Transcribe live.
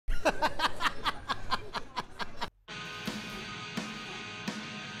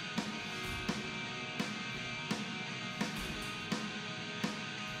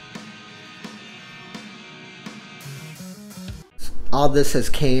all this has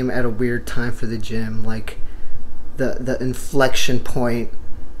came at a weird time for the gym. Like the inflection point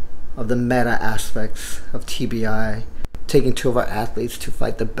of the meta aspects of TBI, taking 2 of our athletes to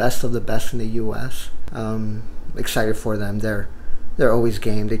fight the best of the best in the U.S. Excited for them. They're always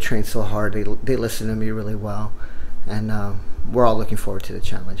game. They train so hard. They listen to me really well, and we're all looking forward to the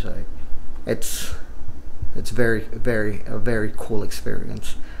challenge. Like it's a very cool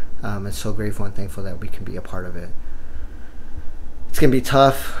experience. And so grateful and thankful that we can be a part of it. It's gonna be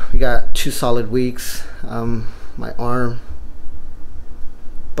tough. We got 2 solid weeks. My arm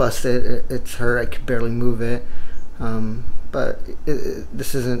busted. It's hurt. I could barely move it. But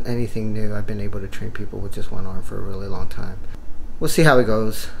this isn't anything new. I've been able to train people with just 1 arm for a really long time. We'll see how it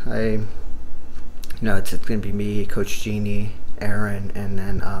goes. It's gonna be me, Coach Jeannie, Aaron, and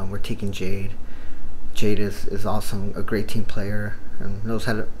then we're taking Jade. Jade is awesome, a great team player, and knows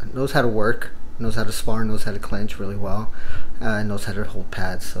how to work, knows how to spar, knows how to clinch really well, and knows how to hold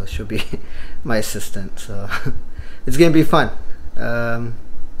pads. So she'll be my assistant. So it's gonna be fun. I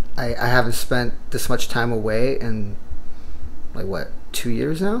haven't spent this much time away in like what, 2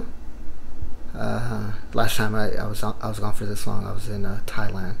 years now. Last time I was gone for this long, I was in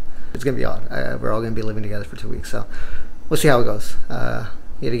Thailand. It's gonna be odd. We're all gonna be living together for 2 weeks, so we'll see how it goes.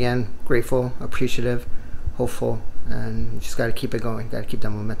 Yet again, grateful, appreciative, hopeful, and you just got to keep it going. Got to keep that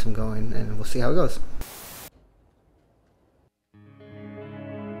momentum going, and we'll see how it goes.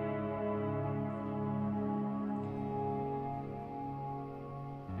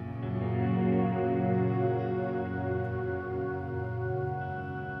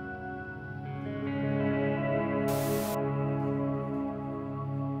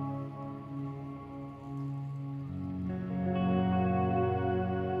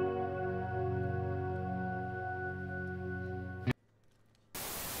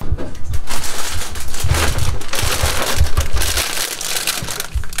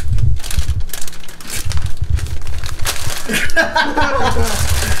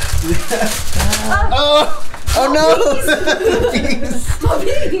 Oh no!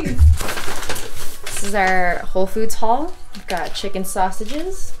 This is our Whole Foods haul. We've got chicken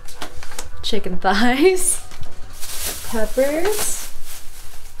sausages, chicken thighs, peppers,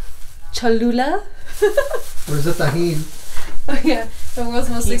 cholula. Where's the tahini? Oh yeah, the world's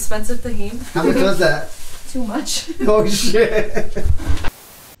most expensive tahini. How much was that? Too much. Oh shit!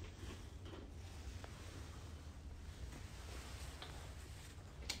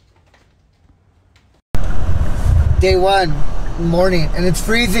 Day 1, morning, and it's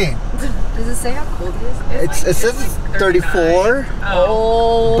freezing. Does it say how cold it is? It says it's 34.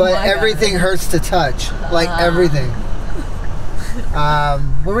 Oh, but everything hurts to touch, like everything.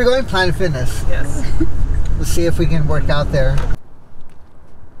 Where are we going? Planet Fitness. Yes. We'll see if we can work out there.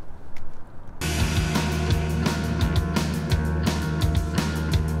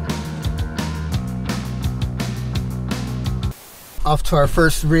 Off to our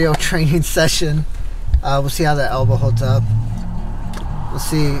first real training session. We'll see how the elbow holds up. We'll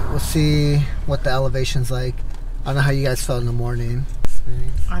see what the elevation's like. I don't know how you guys felt in the morning.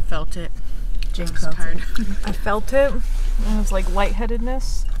 I felt it. James was tired. I felt it. It was like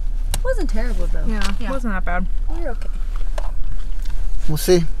lightheadedness. It wasn't terrible though. Yeah, it wasn't that bad. We're okay. We'll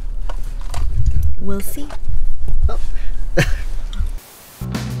see. We'll see. Oh.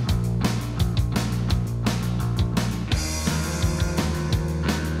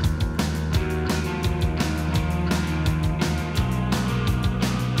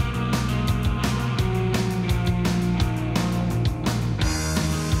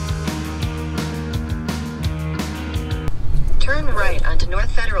 Turn right onto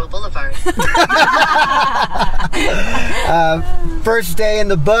North Federal Boulevard. First day in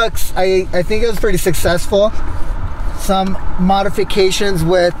the books. I think it was pretty successful. Some modifications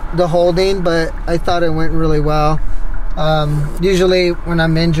with the holding, but I thought it went really well. Usually when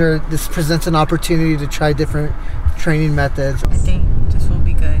I'm injured, this presents an opportunity to try different training methods. I think this will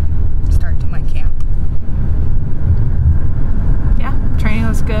be good start to my camp. Yeah, training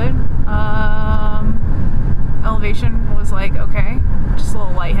was good. Elevation was like okay, just a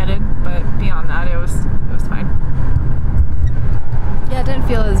little lightheaded, but beyond that it was fine. Yeah, it didn't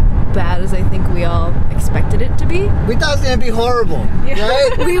feel as bad as I think we all expected it to be. We thought it was gonna be horrible,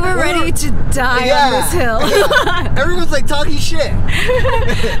 right? We were ready to die on this hill. Yeah. Everyone's like talking shit.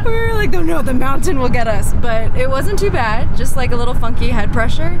 We were like, oh no, the mountain will get us. But it wasn't too bad, just like a little funky head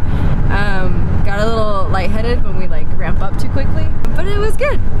pressure. Got a little lightheaded when we like ramp up too quickly. But it was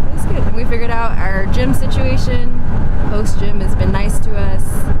good. It was good. And we figured out our gym situation. Host gym has been nice to us.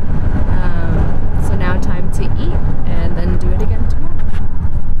 So now time to eat and then do it again tomorrow.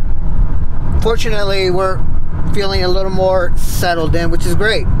 Fortunately, we're feeling a little more settled in, which is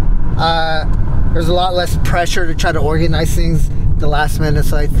great. There's a lot less pressure to try to organize things the last minute,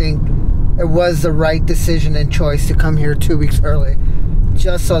 so I think it was the right decision and choice to come here 2 weeks early,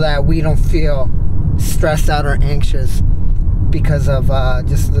 just so that we don't feel stressed out or anxious because of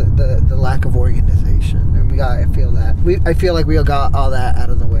just the lack of organization. And I feel like we got all that out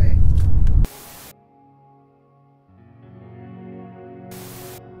of the way.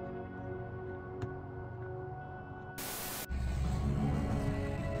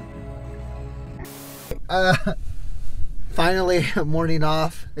 Finally, a morning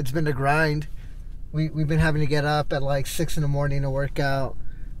off. It's been a grind. We've been having to get up at like 6 in the morning to work out,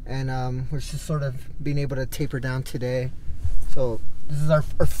 and we're just sort of being able to taper down today. So this is our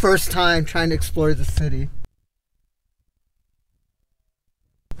first time trying to explore the city.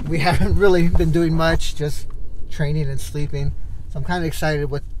 We haven't really been doing much, just training and sleeping. So I'm kind of excited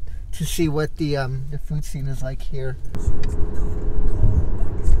to see what the food scene is like here.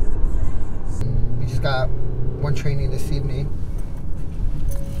 We just got one training this evening,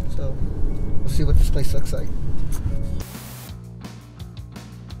 so we'll see what this place looks like.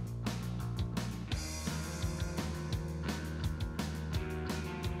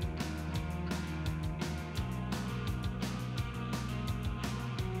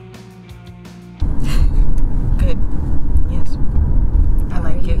 Good. Yes. I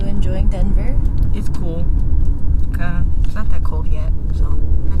like it. Are you enjoying Denver? It's cool. It's not that cold yet, so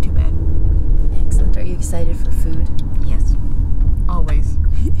not too bad. Excellent. Are you excited for food? Yes. Always.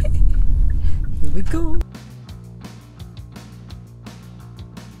 Here we go.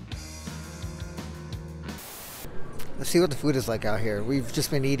 Let's see what the food is like out here. We've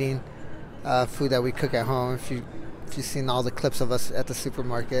just been eating food that we cook at home. If you've seen all the clips of us at the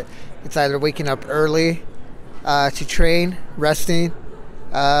supermarket, it's either waking up early to train, resting,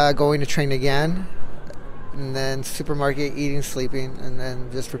 going to train again, and then supermarket, eating, sleeping, and then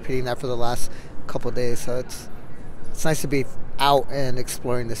just repeating that for the last couple of days. So it's nice to be out and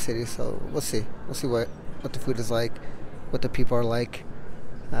exploring the city. So we'll see what the food is like, what the people are like,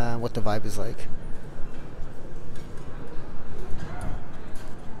 what the vibe is like.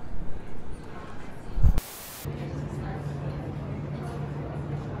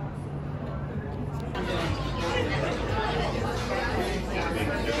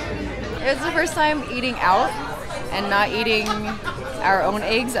 It was the first time eating out and not eating our own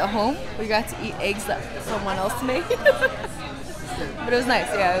eggs at home. We got to eat eggs that someone else made. But it was nice,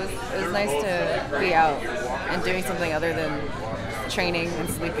 yeah. It was nice to be out and doing something other than training and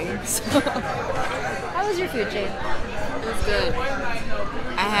sleeping. So. How was your food, Jane? It was good.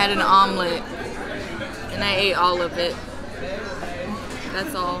 I had an omelet and I ate all of it.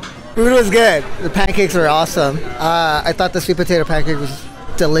 That's all. Food was good. The pancakes were awesome. I thought the sweet potato pancake was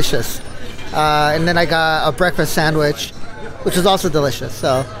delicious. And then I got a breakfast sandwich, which was also delicious.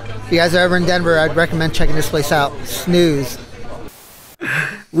 So if you guys are ever in Denver, I'd recommend checking this place out. Snooze.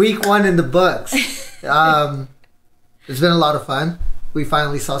 Week 1 in the books. It's been a lot of fun. We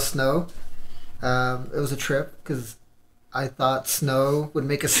finally saw snow. It was a trip because I thought snow would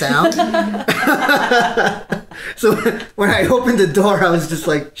make a sound. So when I opened the door, I was just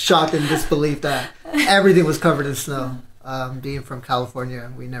like shocked and disbelief that everything was covered in snow. Being from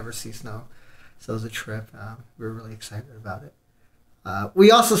California, we never see snow. So it was a trip. We were really excited about it.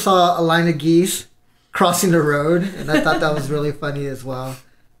 We also saw a line of geese crossing the road, and I thought that was really funny as well.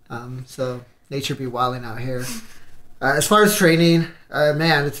 So nature be wilding out here. As far as training,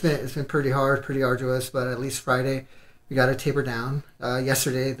 man, it's been pretty hard, pretty arduous, but at least Friday we got to taper down.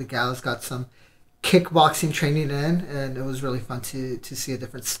 Yesterday the gals got some kickboxing training in, and it was really fun to see a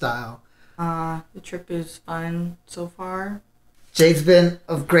different style. The trip is fun so far. Jade's been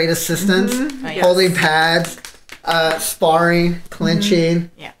of great assistance, Yes. holding pads, sparring, clinching.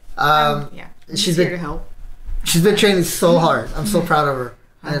 Yeah. Yeah. She's here to help. She's been training so hard. I'm so proud of her.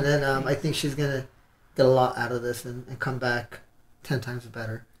 And then I think she's gonna get a lot out of this and come back 10 times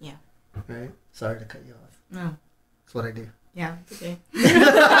better. Yeah. Right? Sorry to cut you off. No. That's what I do. Yeah, it's okay.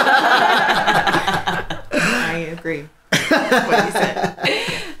 I agree with what you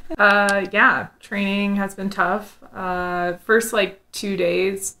said. Yeah, training has been tough. First, 2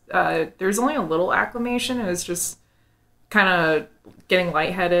 days, there's only a little acclimation. It was just kind of getting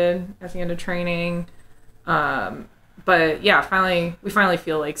lightheaded at the end of training. But yeah, we finally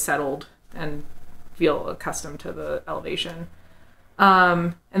feel settled and feel accustomed to the elevation.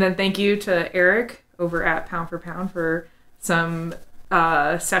 And then thank you to Eric over at Pound for Pound for some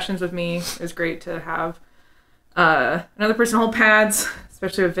sessions with me. It was great to have another person hold pads,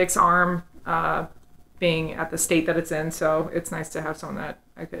 especially with Vic's arm being at the state that it's in. So it's nice to have someone that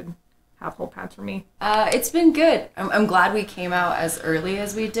I could half whole pads for me. It's been good. I'm glad we came out as early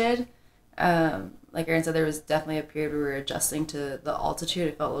as we did. Like Erin said, there was definitely a period where we were adjusting to the altitude.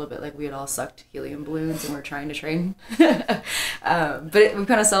 It felt a little bit like we had all sucked helium balloons and we're trying to train. But we've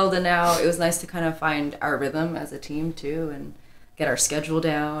kind of settled in now. It was nice to kind of find our rhythm as a team too and get our schedule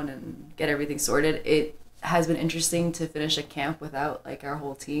down and get everything sorted. It has been interesting to finish a camp without like our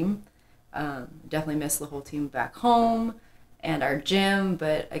whole team. Definitely miss the whole team back home and our gym,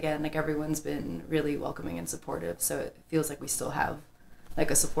 but again, like everyone's been really welcoming and supportive. So it feels like we still have like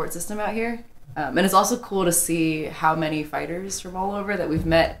a support system out here. And it's also cool to see how many fighters from all over that we've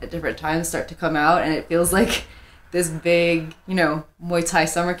met at different times start to come out, and it feels like this big, you know, Muay Thai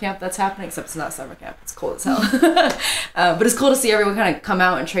summer camp that's happening, except it's not summer camp, it's cold as hell. But it's cool to see everyone kind of come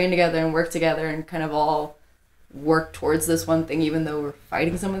out and train together and work together and kind of all work towards this one thing, even though we're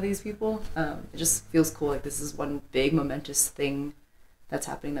fighting some of these people. It just feels cool, like this is one big momentous thing that's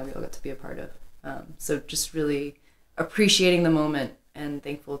happening that we all get to be a part of. So just really appreciating the moment and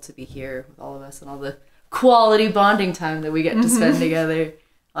thankful to be here with all of us and all the quality bonding time that we get to spend together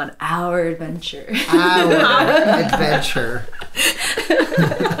on our adventure. Our adventure.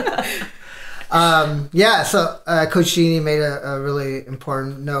 So Coach Jeannie made a really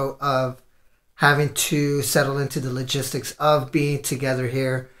important note of having to settle into the logistics of being together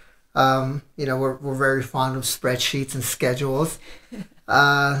here. You know, we're very fond of spreadsheets and schedules.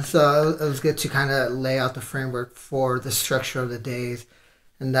 So it was good to kind of lay out the framework for the structure of the days.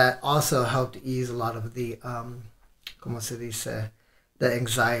 And that also helped ease a lot of the, the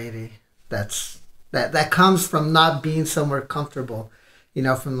anxiety that comes from not being somewhere comfortable, you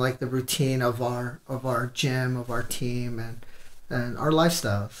know, from like the routine of our gym, of our team and our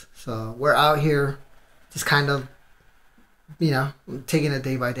lifestyles. So we're out here just kind of, you know, taking it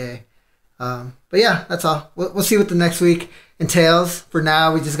day by day. But yeah, that's all. We'll see what the next week entails. For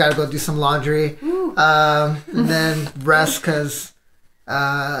now, we just got to go do some laundry and then rest because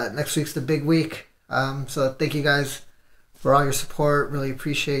next week's the big week. So thank you guys for all your support. Really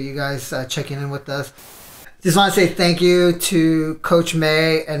appreciate you guys checking in with us. Just want to say thank you to Coach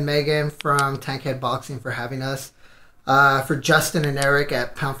May and Megan from Tankhead Boxing for having us. For Justin and Eric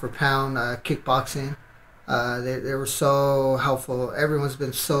at Pound for Pound Kickboxing. They were so helpful. Everyone's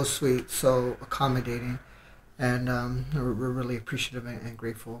been so sweet, so accommodating, and we're really appreciative and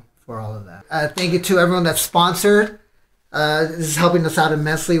grateful for all of that. Thank you to everyone that's sponsored. This is helping us out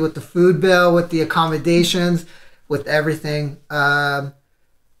immensely with the food bill, with the accommodations, with everything.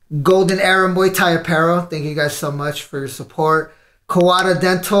 Golden Era Muay Thai Apparel, thank you guys so much for your support. Kawata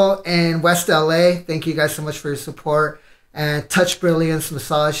Dental in West LA, thank you guys so much for your support. And Touch Brilliance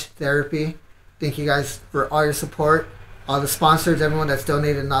Massage Therapy, thank you guys for all your support. All the sponsors, everyone that's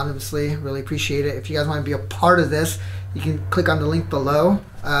donated anonymously, really appreciate it. If you guys want to be a part of this, you can click on the link below.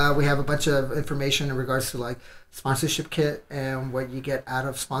 We have a bunch of information in regards to like sponsorship kit and what you get out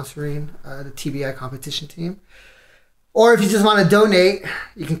of sponsoring the TBI competition team. Or if you just want to donate,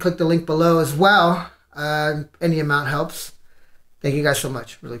 you can click the link below as well. Any amount helps. Thank you guys so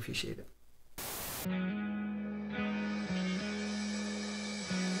much. Really appreciate it.